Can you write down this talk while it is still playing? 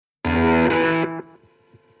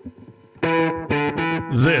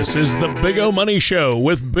This is the Big O Money Show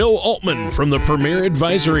with Bill Altman from the Premier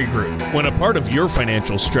Advisory Group. When a part of your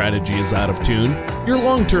financial strategy is out of tune, your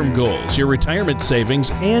long-term goals, your retirement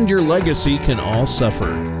savings, and your legacy can all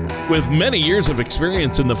suffer. With many years of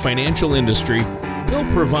experience in the financial industry, Bill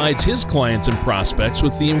provides his clients and prospects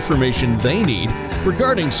with the information they need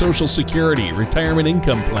regarding Social Security, retirement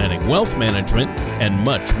income planning, wealth management, and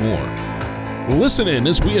much more. Listen in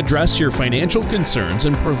as we address your financial concerns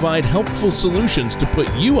and provide helpful solutions to put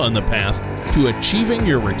you on the path to achieving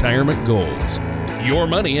your retirement goals. Your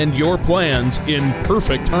money and your plans in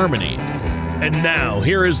perfect harmony. And now,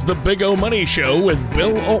 here is the Big O Money Show with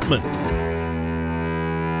Bill Altman.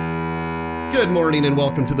 Good morning and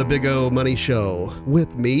welcome to the Big O Money Show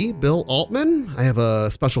with me, Bill Altman. I have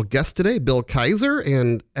a special guest today, Bill Kaiser,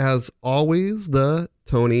 and as always, the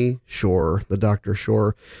Tony Shore, the Dr.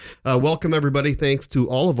 Shore. Welcome, everybody. Thanks to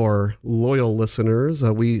all of our loyal listeners.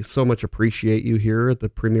 We so much appreciate you here at the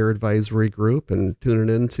Premier Advisory Group and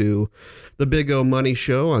tuning in to the Big O Money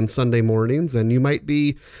Show on Sunday mornings. And you might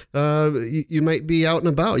be out and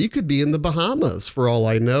about. You could be in the Bahamas for all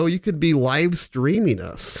I know. You could be live streaming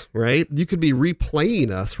us, right? You could be replaying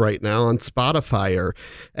us right now on Spotify or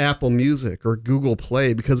Apple Music or Google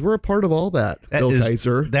Play because we're a part of all that. Bill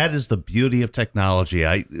Kaiser. That is the beauty of technology.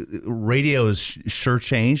 Radio has sure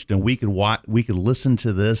changed, and we could listen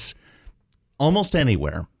to this almost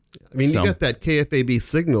anywhere. I mean, you got that KFAB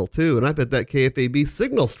signal too, and I bet that KFAB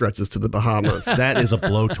signal stretches to the Bahamas. That is a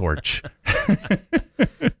blowtorch.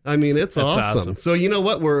 I mean, it's awesome. So you know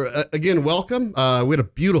what? We're again welcome. We had a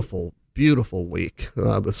beautiful week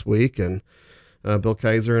this week, and Bill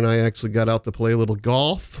Kaiser and I actually got out to play a little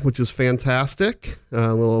golf, which is fantastic.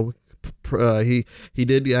 I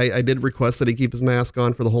did request that he keep his mask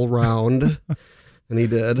on for the whole round, and he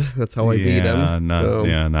did. That's how I beat him.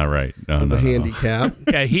 Not right. No, it was a handicap.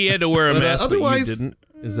 Yeah, he had to wear a mask, otherwise, but you didn't.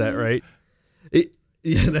 Is that right?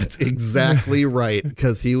 Yeah, that's exactly right,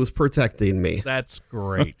 because he was protecting me. That's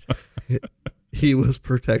great. He was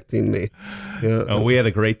protecting me. Yeah. Oh, we had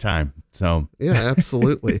a great time. So yeah,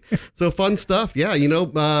 absolutely. So fun stuff. Yeah, you know,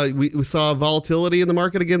 we saw volatility in the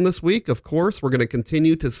market again this week. Of course, we're going to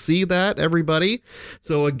continue to see that, everybody.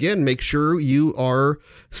 So again, make sure you are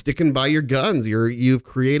sticking by your guns. You've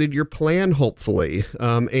created your plan, hopefully.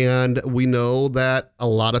 And we know that a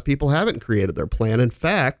lot of people haven't created their plan. In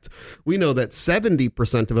fact, we know that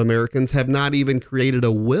 70% of Americans have not even created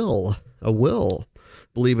a will.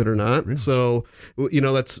 Believe it or not. Really? So, you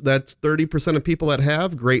know, that's 30% of people that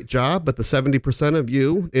have. Great job. But the 70% of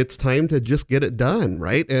you, it's time to just get it done.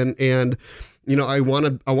 Right. And, you know, I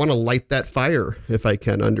want to light that fire if I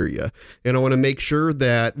can under you. And I want to make sure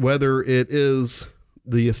that whether it is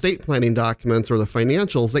the estate planning documents or the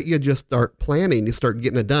financials, that you just start planning, you start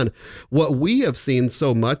getting it done. What we have seen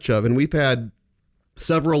so much of, and we've had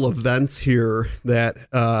several events here that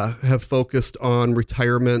have focused on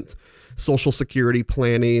retirement, Social Security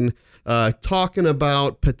planning, talking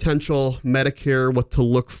about potential Medicare, what to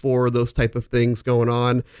look for, those type of things going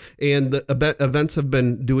on. And the events have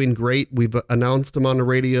been doing great. We've announced them on the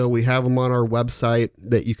radio. We have them on our website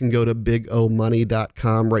that you can go to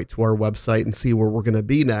bigomoney.com, right to our website, and see where we're going to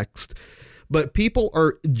be next. But people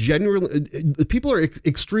are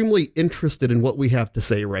extremely interested in what we have to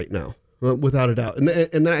say right now. Without a doubt. And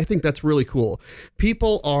then I think that's really cool.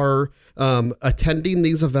 People are attending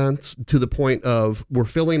these events to the point of we're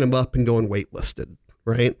filling them up and going waitlisted,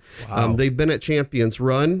 right? Wow. They've been at Champions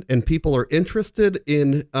Run, and people are interested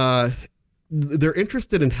in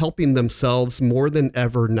helping themselves more than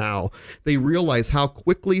ever now. They realize how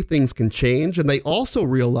quickly things can change, and they also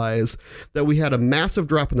realize that we had a massive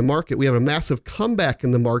drop in the market. We have a massive comeback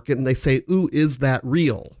in the market, and they say, ooh, is that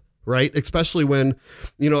real? Right? Especially when,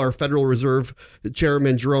 you know, our Federal Reserve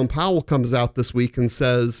Chairman Jerome Powell comes out this week and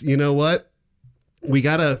says, you know what? We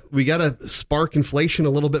gotta spark inflation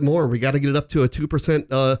a little bit more. We got to get it up to a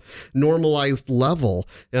 2% normalized level.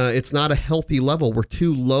 It's not a healthy level. We're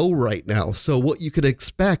too low right now. So what you could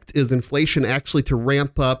expect is inflation actually to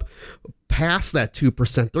ramp up past that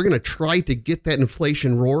 2%. They're going to try to get that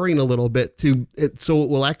inflation roaring a little bit so it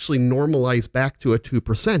will actually normalize back to a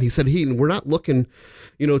 2%. He said, we're not looking,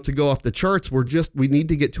 you know, to go off the charts. We need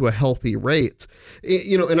to get to a healthy rate,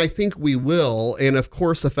 you know, and I think we will. And of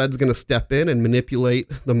course, the Fed's going to step in and manipulate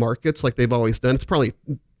the markets like they've always done. It's probably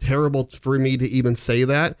terrible for me to even say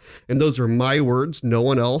that. And those are my words, no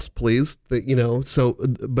one else, please. You know, so,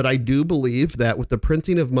 but I do believe that with the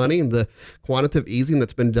printing of money and the quantitative easing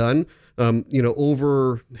that's been done,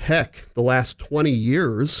 over the last 20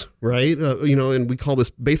 years, right? And we call this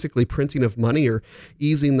basically printing of money or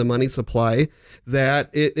easing the money supply, that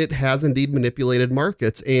it has indeed manipulated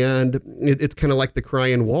markets. And it's kind of like the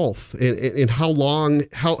crying wolf. And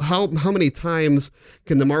how many times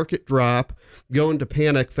can the market drop, go into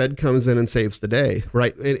panic, Fed comes in and saves the day,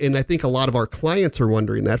 right? And I think a lot of our clients are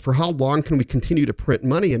wondering that. For how long can we continue to print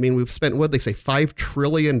money? I mean, we've spent, what they say, $5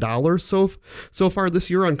 trillion so far this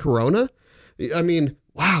year on Corona. I mean,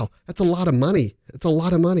 wow, that's a lot of money. It's a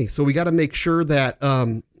lot of money. So we got to make sure that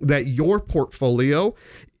that your portfolio,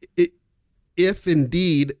 if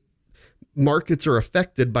indeed markets are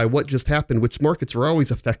affected by what just happened, which markets are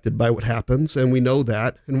always affected by what happens, and we know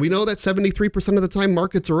that. And we know that 73% of the time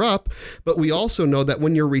markets are up, but we also know that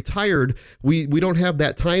when you're retired, we don't have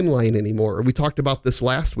that timeline anymore. We talked about this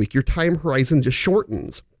last week. Your time horizon just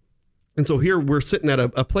shortens. And so here we're sitting at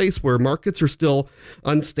a place where markets are still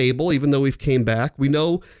unstable, even though we've came back. We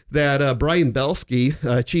know that Brian Belsky,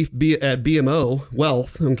 chief at BMO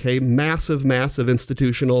Wealth, massive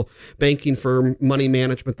institutional banking firm, money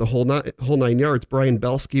management, the whole nine yards. Brian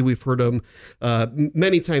Belsky, we've heard him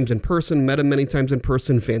many times in person, met him many times in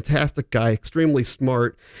person. Fantastic guy, extremely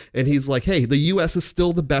smart. And he's like, hey, the U.S. is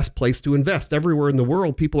still the best place to invest. Everywhere in the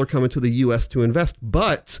world, people are coming to the U.S. to invest,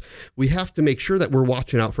 but we have to make sure that we're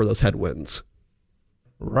watching out for those headwinds.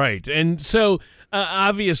 Right. And so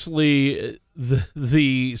obviously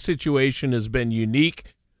the situation has been unique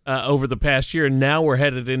over the past year, and now we're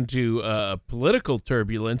headed into political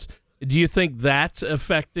turbulence. Do you think that's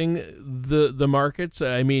affecting the markets?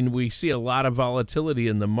 I mean, we see a lot of volatility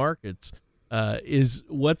in the markets.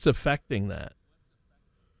 What's affecting that?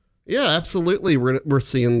 Yeah, absolutely. We're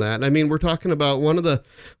seeing that. I mean, we're talking about one of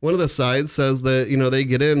the sides says that, they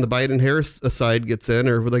get in, the Biden-Harris side gets in,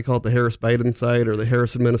 or what they call it, the Harris-Biden side, or the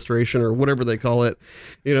Harris administration, or whatever they call it,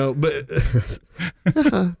 but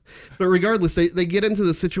regardless, they get into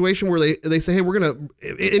the situation where they say, hey, we're going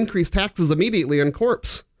to increase taxes immediately on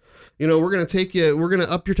corpse. We're going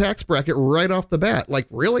to up your tax bracket right off the bat. Like,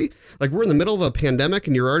 really? Like, we're in the middle of a pandemic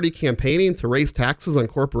and you're already campaigning to raise taxes on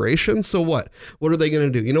corporations. So what? What are they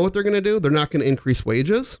going to do? You know what they're going to do? They're not going to increase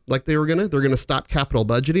wages like they were going to. They're going to stop capital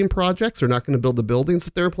budgeting projects. They're not going to build the buildings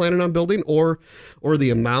that they were planning on building or the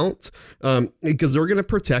amount, because they're going to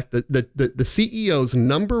protect the CEO's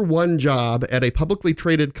number one job at a publicly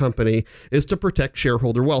traded company is to protect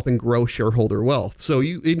shareholder wealth and grow shareholder wealth. So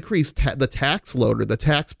you increase the tax load or the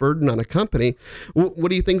tax burden on a company. What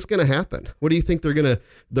do you think's going to happen? What do you think they're going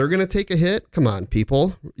to take a hit? Come on,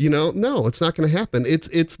 people. No, it's not going to happen.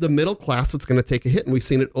 It's the middle class that's going to take a hit, and we've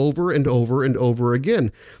seen it over and over and over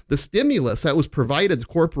again. The stimulus that was provided to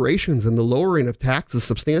corporations and the lowering of taxes,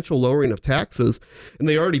 substantial lowering of taxes, and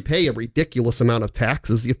they already pay a ridiculous amount of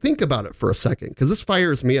taxes. You think about it for a second, because this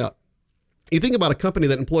fires me up. You think about a company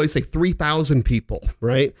that employs, say, 3,000 people,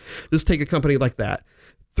 right? Just take a company like that.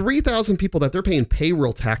 3,000 people that they're paying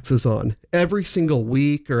payroll taxes on every single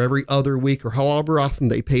week or every other week or however often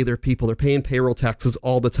they pay their people. They're paying payroll taxes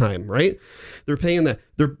all the time, right? They're paying that.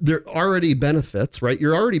 They're already benefits, right?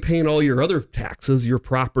 You're already paying all your other taxes, your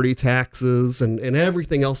property taxes and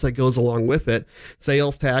everything else that goes along with it,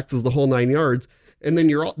 sales taxes, the whole nine yards. And then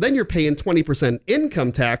you're paying 20%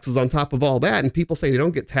 income taxes on top of all that. And people say they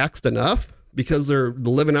don't get taxed enough because they're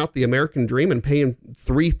living out the American dream and paying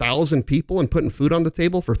 3,000 people and putting food on the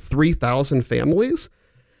table for 3,000 families.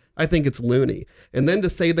 I think it's loony. And then to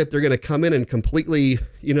say that they're going to come in and completely,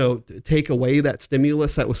 take away that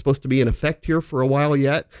stimulus that was supposed to be in effect here for a while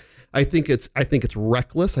yet, I think it's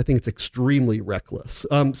reckless. I think it's extremely reckless.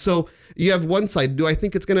 So you have one side. Do I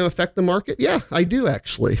think it's going to affect the market? Yeah, I do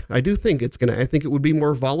actually. I do think it's going to. I think it would be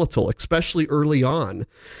more volatile, especially early on.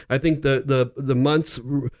 I think the months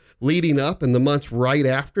leading up and the months right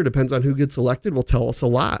after, depends on who gets elected, will tell us a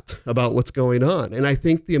lot about what's going on. And I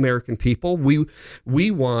think the American people,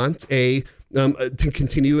 we want to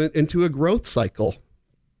continue into a growth cycle.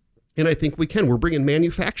 And I think we can. We're bringing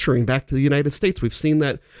manufacturing back to the United States. We've seen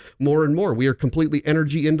that more and more. We are completely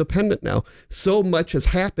energy independent now. So much has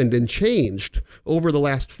happened and changed over the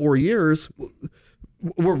last 4 years.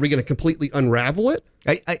 Were we going to completely unravel it?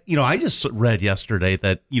 I just read yesterday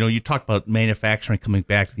that, you talked about manufacturing coming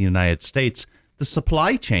back to the United States. The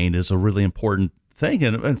supply chain is a really important thing.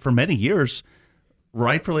 And for many years,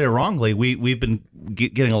 rightfully or wrongly, we've been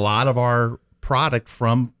getting a lot of our product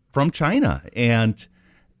from China and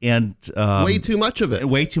way too much of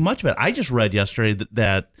it. I just read yesterday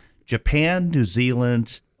that Japan, New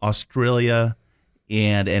Zealand, Australia,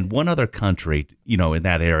 and one other country, in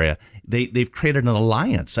that area, they've created an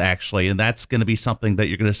alliance actually, and that's going to be something that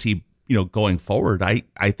you're going to see, going forward.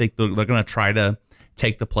 I think they're going to try to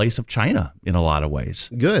take the place of China in a lot of ways.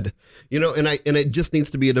 Good. And it just needs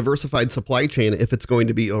to be a diversified supply chain if it's going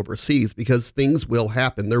to be overseas, because things will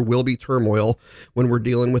happen. There will be turmoil when we're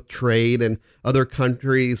dealing with trade and other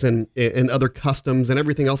countries and other customs and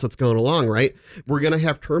everything else that's going along, right? We're going to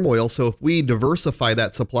have turmoil. So if we diversify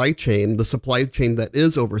that supply chain, the supply chain that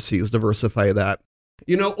is overseas, diversify that.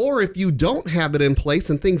 Or if you don't have it in place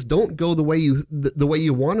and things don't go the way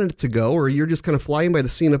you wanted it to go, or you're just kind of flying by the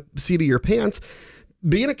seat of your pants,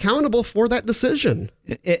 being accountable for that decision.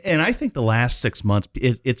 And I think the last 6 months,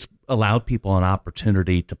 it's allowed people an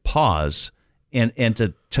opportunity to pause and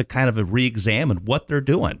to kind of re-examine what they're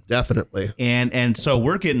doing. Definitely. And so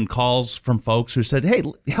we're getting calls from folks who said, hey,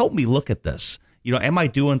 help me look at this. Am I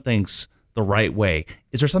doing things the right way?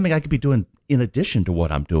 Is there something I could be doing in addition to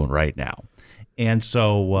what I'm doing right now? And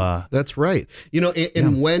so that's right.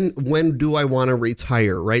 When do I want to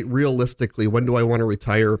retire, right? Realistically, when do I want to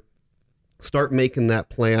retire? Start making that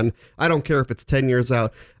plan. I don't care if it's 10 years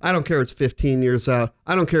out. I don't care if it's 15 years out.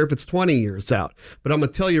 I don't care if it's 20 years out. But I'm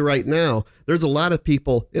going to tell you right now, there's a lot of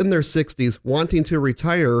people in their 60s wanting to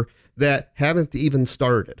retire that haven't even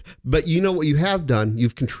started. But you know what you have done?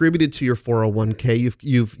 You've contributed to your 401k.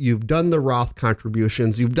 You've done the Roth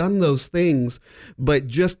contributions. You've done those things, but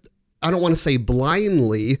just, I don't want to say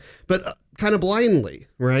blindly, but kind of blindly,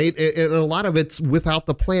 right? And a lot of it's without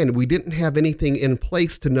the plan. We didn't have anything in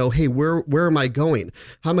place to know, hey, where am I going?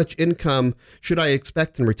 How much income should I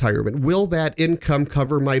expect in retirement? Will that income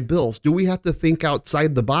cover my bills? Do we have to think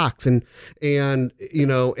outside the box and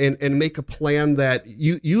make a plan that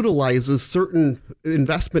utilizes certain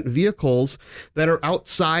investment vehicles that are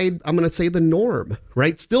outside, I'm going to say, the norm,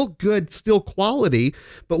 right? Still good, still quality,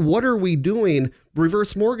 but what are we doing?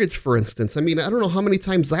 Reverse mortgage, for instance. I mean, I don't know how many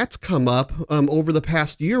times that's come up over the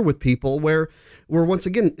past year with people where once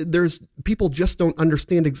again, there's people just don't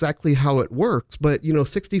understand exactly how it works. But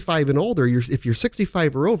 65 and older, if you're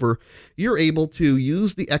 65 or over, you're able to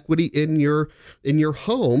use the equity in your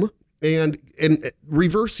home and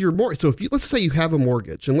reverse your mortgage. So let's say you have a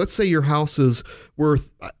mortgage, and let's say your house is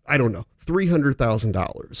worth, I don't know,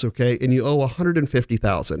 $300,000, okay, and you owe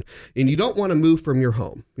 $150,000, and you don't want to move from your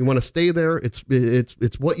home. You want to stay there. It's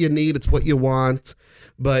what you need. It's what you want,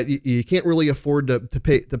 but you can't really afford to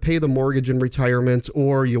pay the mortgage in retirement,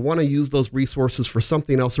 or you want to use those resources for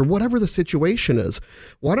something else, or whatever the situation is.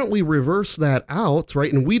 Why don't we reverse that out,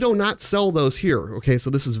 right? And we do not sell those here, okay?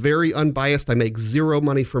 So this is very unbiased. I make zero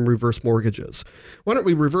money from reverse mortgages. Why don't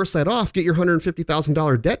we reverse that off? Get your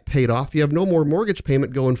 $150,000 debt paid off. You have no more mortgage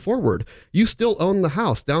payment going forward. You still own the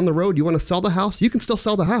house. Down the road, you want to sell the house? You can still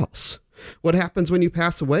sell the house. What happens when you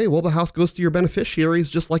pass away? Well, the house goes to your beneficiaries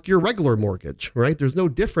just like your regular mortgage, right? There's no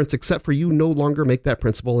difference except for you no longer make that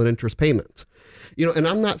principal and interest payment. And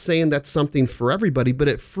I'm not saying that's something for everybody, but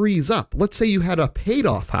it frees up. Let's say you had a paid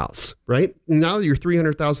off house, right? Now your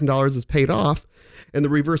 $300,000 is paid off, and the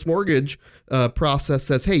reverse mortgage process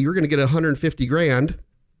says, hey, you're going to get $150,000.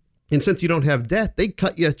 And since you don't have debt, they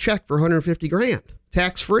cut you a check for $150,000,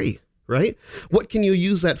 tax free. Right? What can you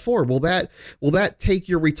use that for? Will that take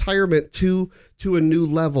your retirement to a new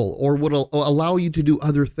level, or will allow you to do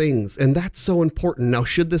other things? And that's so important. Now,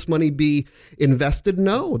 should this money be invested?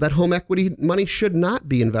 No, that home equity money should not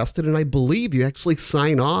be invested. And I believe you actually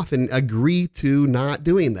sign off and agree to not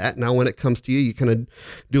doing that. Now, when it comes to you, you kind of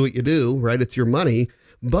do what you do, right? It's your money,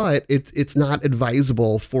 but it's not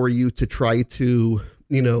advisable for you to try to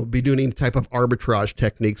be doing any type of arbitrage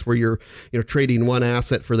techniques where you're, trading one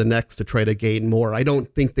asset for the next to try to gain more. I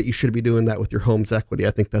don't think that you should be doing that with your home's equity.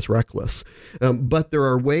 I think that's reckless. But there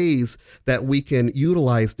are ways that we can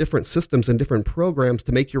utilize different systems and different programs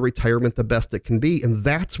to make your retirement the best it can be. And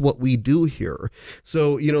that's what we do here.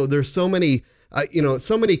 So, there's so many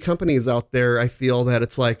companies out there, I feel that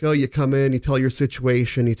it's like, oh, you come in, you tell your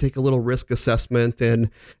situation, you take a little risk assessment, and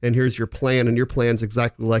here's your plan, and your plan's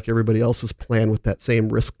exactly like everybody else's plan with that same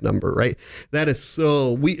risk number, right? That is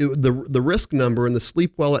so, the risk number and the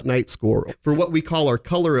sleep well at night score for what we call our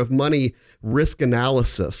color of money risk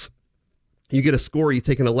analysis. You get a score, you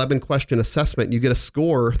take an 11-question assessment, you get a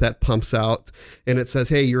score that pumps out, and it says,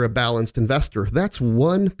 hey, you're a balanced investor. That's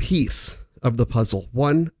one piece of the puzzle,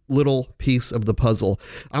 one little piece of the puzzle.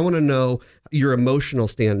 I want to know your emotional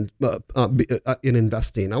stand in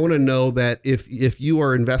investing. I want to know that if you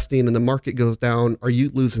are investing and the market goes down, are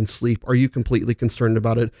you losing sleep? Are you completely concerned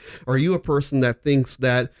about it? Are you a person that thinks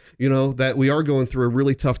that, that we are going through a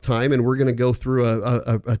really tough time and we're going to go through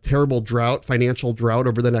a terrible drought, financial drought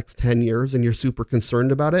over the next 10 years, and you're super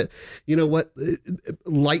concerned about it? You know what?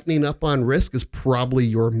 Lightening up on risk is probably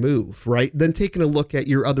your move, right? Then taking a look at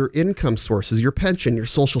your other income sources, your pension, your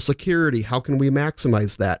Social Security. How can we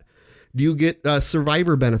maximize that? Do you get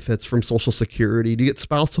survivor benefits from Social Security? Do you get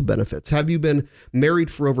spousal benefits? Have you been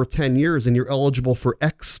married for over 10 years and you're eligible for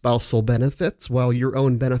ex-spousal benefits while your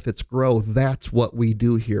own benefits grow? That's what we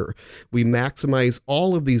do here. We maximize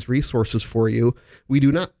all of these resources for you. We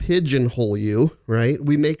do not pigeonhole you, right?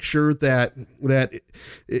 We make sure that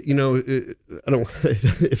you know,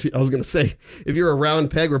 I was going to say, if you're a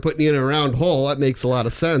round peg, we're putting you in a round hole. That makes a lot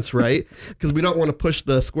of sense, right? Because we don't want to push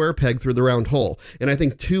the square peg through the round hole. And I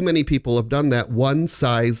think too many people have done that. One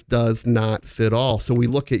size does not fit all. So we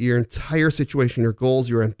look at your entire situation, your goals,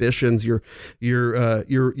 your ambitions, your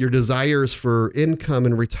desires for income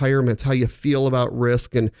and retirement, how you feel about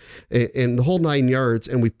risk and the whole 9 yards.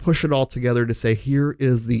 And we push it all together to say, here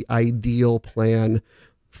is the ideal plan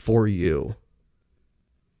for you.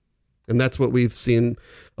 And that's what we've seen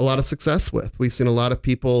a lot of success with. We've seen a lot of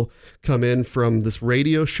people come in from this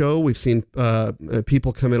radio show. We've seen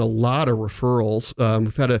people come in, a lot of referrals.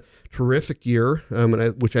 We've had a terrific year,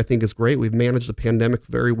 which I think is great. We've managed the pandemic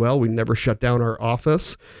very well. We never shut down our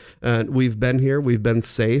office. And we've been here. We've been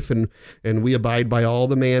safe. And we abide by all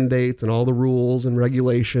the mandates and all the rules and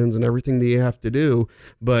regulations and everything that you have to do.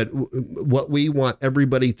 But what we want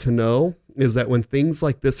everybody to know is that when things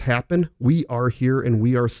like this happen, we are here and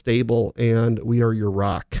we are stable and we are your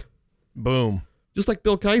rock. Boom. Just like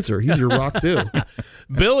Bill Kaiser. He's your rock too.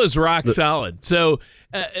 Bill is rock solid. So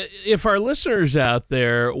if our listeners out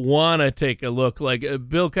there want to take a look, like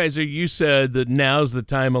Bill Kaiser, you said that now's the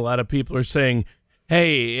time. A lot of people are saying,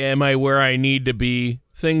 hey, am I where I need to be?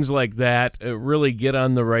 Things like that. Really get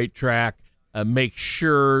on the right track. Make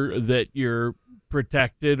sure that you're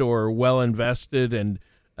protected or well invested and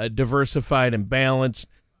diversified and balanced.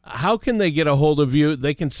 How can they get a hold of you?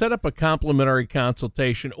 They can set up a complimentary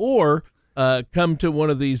consultation or come to one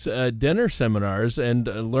of these dinner seminars and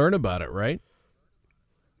learn about it, right?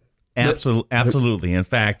 Absolutely. In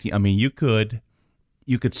fact, I mean, you could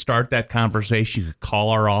start that conversation. You could call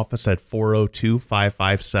our office at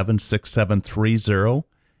 402-557-6730,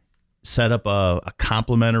 set up a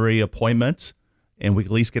complimentary appointment, and we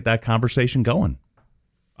can at least get that conversation going.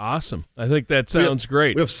 Awesome. I think that sounds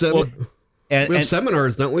great. We have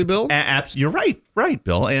seminars, don't we, Bill? You're right,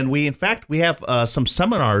 Bill. And we have some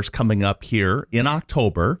seminars coming up here in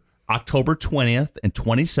October 20th and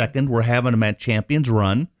 22nd. We're having them at Champions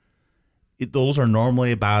Run. Those are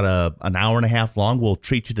normally about an hour and a half long. We'll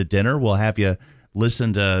treat you to dinner. We'll have you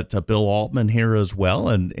listen to Bill Altman here as well.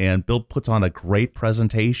 And Bill puts on a great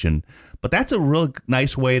presentation. But that's a real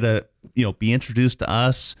nice way to, be introduced to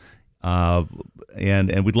us.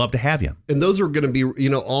 And we'd love to have you. And those are going to be,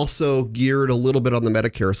 also geared a little bit on the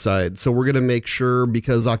Medicare side. So we're going to make sure,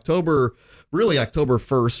 because October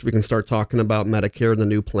 1st, we can start talking about Medicare and the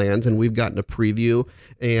new plans. And we've gotten a preview.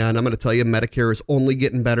 And I'm going to tell you, Medicare is only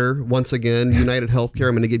getting better. Once again, United Healthcare,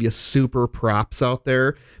 I'm going to give you super props out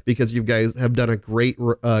there because you guys have done a great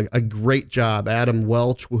job. Adam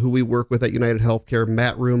Welch, who we work with at United Healthcare,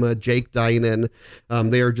 Matt Ruma, Jake Dinan,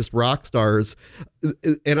 they are just rock stars.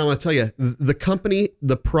 And I'm going to tell you, the company,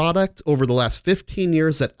 the product over the last 15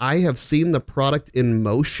 years that I have seen the product in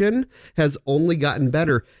motion has only gotten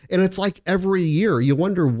better. And it's like every year you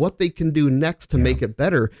wonder what they can do next to make it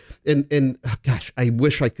better. And gosh, I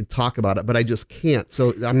wish I could talk about it, but I just can't. So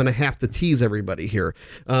I'm going to have to tease everybody here.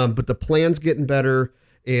 But the plan's getting better.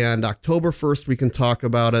 And October 1st, we can talk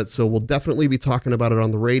about it. So we'll definitely be talking about it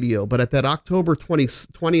on the radio. But at that October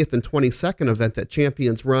 20th and 22nd event at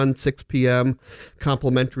Champions Run, 6 p.m.,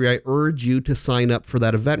 complimentary, I urge you to sign up for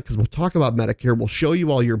that event because we'll talk about Medicare. We'll show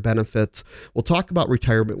you all your benefits. We'll talk about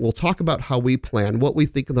retirement. We'll talk about how we plan, what we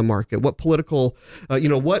think of the market, what political,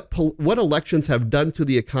 what elections have done to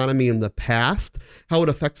the economy in the past, how it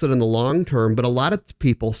affects it in the long term. But a lot of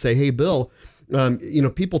people say, hey, Bill,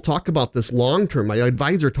 people talk about this long term. My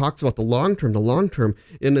advisor talks about the long term,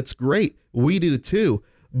 and it's great. We do too.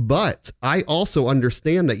 But I also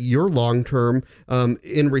understand that your long term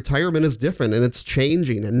in retirement is different and it's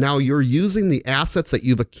changing. And now you're using the assets that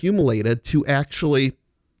you've accumulated to actually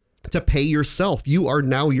to pay yourself. You are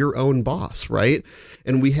now your own boss, right?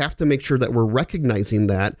 And we have to make sure that we're recognizing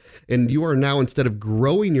that. And you are now, instead of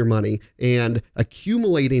growing your money and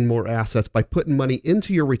accumulating more assets by putting money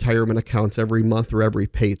into your retirement accounts every month or every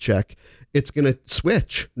paycheck, it's going to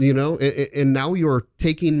switch, and now you're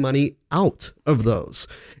taking money out of those.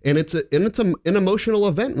 And it's an emotional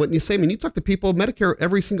event, wouldn't you say? I mean, you talk to people Medicare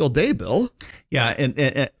every single day, Bill. Yeah.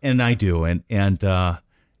 And I do. And one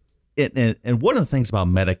of the things about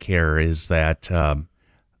Medicare is that,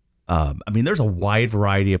 there's a wide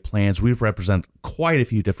variety of plans. We represent quite a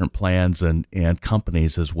few different plans and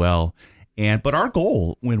companies as well. But our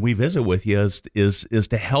goal when we visit with you is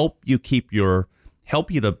to help you keep your help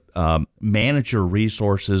you to manage your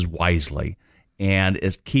resources wisely and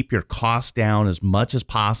keep your costs down as much as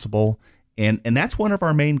possible. And that's one of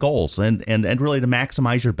our main goals, and really to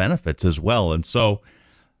maximize your benefits as well. And so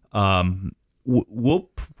we'll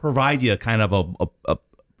provide you kind of a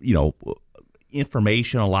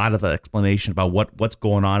information, a lot of explanation about what's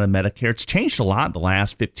going on in Medicare. It's changed a lot in the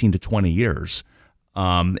last 15 to 20 years.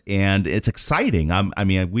 And it's exciting. I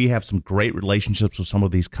mean, we have some great relationships with some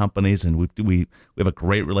of these companies, and we have a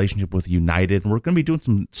great relationship with United, and we're going to be doing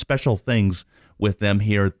some special things with them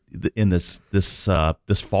here in this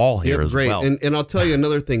fall here as well. And I'll tell you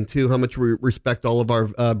another thing too, how much we respect all of our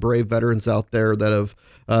brave veterans out there that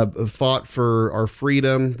have fought for our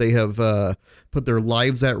freedom. They have put their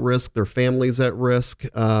lives at risk, their families at risk.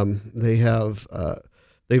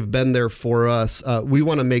 They've been there for us. We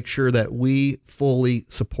want to make sure that we fully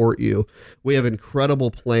support you. We have incredible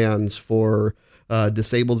plans for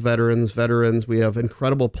disabled veterans. We have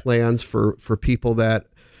incredible plans for people that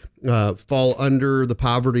fall under the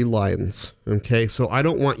poverty lines. Okay. So I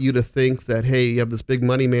don't want you to think that, hey, you have this big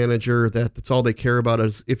money manager that's all they care about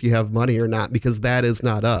is if you have money or not, because that is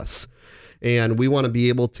not us. And we want to be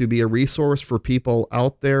able to be a resource for people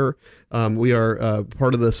out there. We are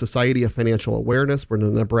part of the Society of Financial Awareness. We're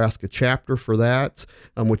in the Nebraska chapter for that,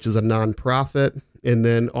 which is a nonprofit. And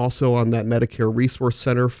then also on that Medicare Resource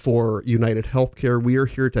Center for United Healthcare, we are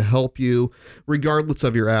here to help you regardless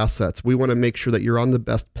of your assets. We want to make sure that you're on the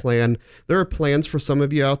best plan. There are plans for some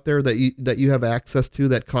of you out there that you have access to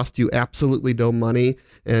that cost you absolutely no money,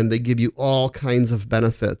 and they give you all kinds of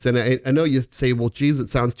benefits. And I know you say, well, geez,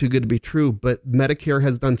 it sounds too good to be true, but Medicare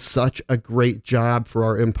has done such a great job for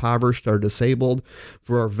our impoverished, our disabled,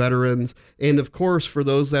 for our veterans, and of course, for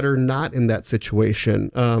those that are not in that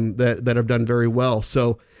situation, that have done very well.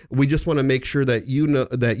 So we just want to make sure that you know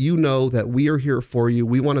that we are here for you.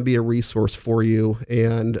 We want to be a resource for you,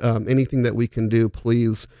 and anything that we can do,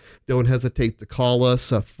 please don't hesitate to call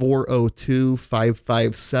us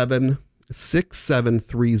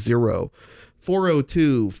 402-557-6730,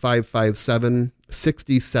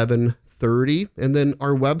 402-557-6730, and then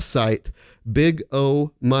our website,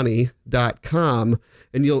 bigomoney.com,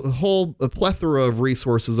 and you'll a whole plethora of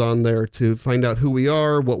resources on there to find out who we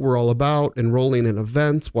are, what we're all about, enrolling in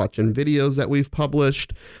events, watching videos that we've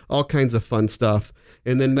published, all kinds of fun stuff.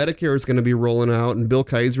 And then Medicare is going to be rolling out, and Bill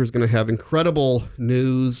Kaiser is going to have incredible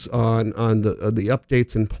news on the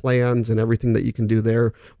updates and plans and everything that you can do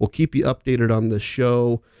there. We'll keep you updated on the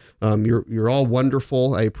show. You're all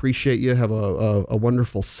wonderful. I appreciate you. Have a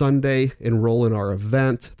wonderful Sunday. Enroll in our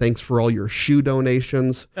event. Thanks for all your shoe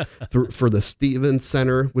donations for the Stevens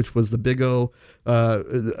Center, which was the Big O,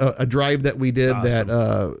 a drive that we did. Awesome.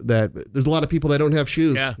 that there's a lot of people that don't have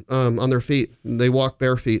shoes on their feet. They walk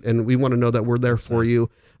bare feet, and we want to know that we're there for you.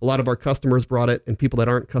 A lot of our customers brought it, and people that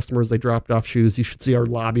aren't customers, they dropped off shoes. You should see our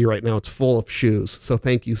lobby right now. It's full of shoes. So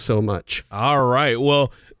thank you so much. All right.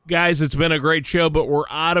 Well, guys, it's been a great show, but we're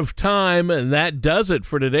out of time, and that does it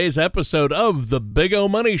for today's episode of the Big O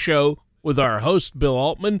Money Show with our host, Bill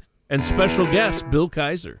Altman, and special guest, Bill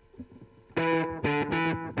Kaiser.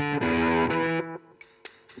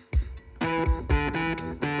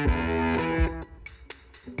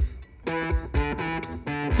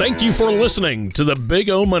 Thank you for listening to the Big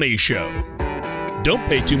O Money Show. Don't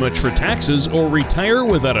pay too much for taxes or retire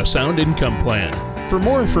without a sound income plan. For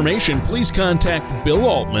more information, please contact Bill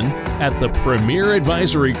Altman at the Premier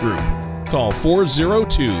Advisory Group. Call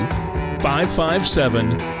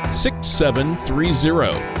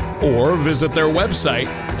 402-557-6730 or visit their website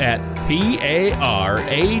at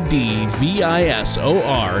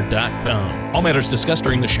paradvisor.com. All matters discussed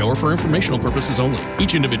during the show are for informational purposes only.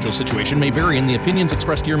 Each individual situation may vary, and the opinions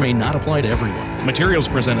expressed here may not apply to everyone. Materials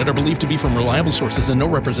presented are believed to be from reliable sources, and no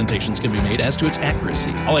representations can be made as to its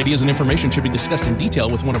accuracy. All ideas and information should be discussed in detail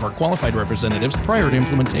with one of our qualified representatives prior to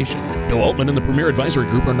implementation. Bill Altman and the Premier Advisory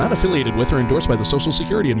Group are not affiliated with or endorsed by the Social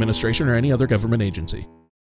Security Administration or any other government agency.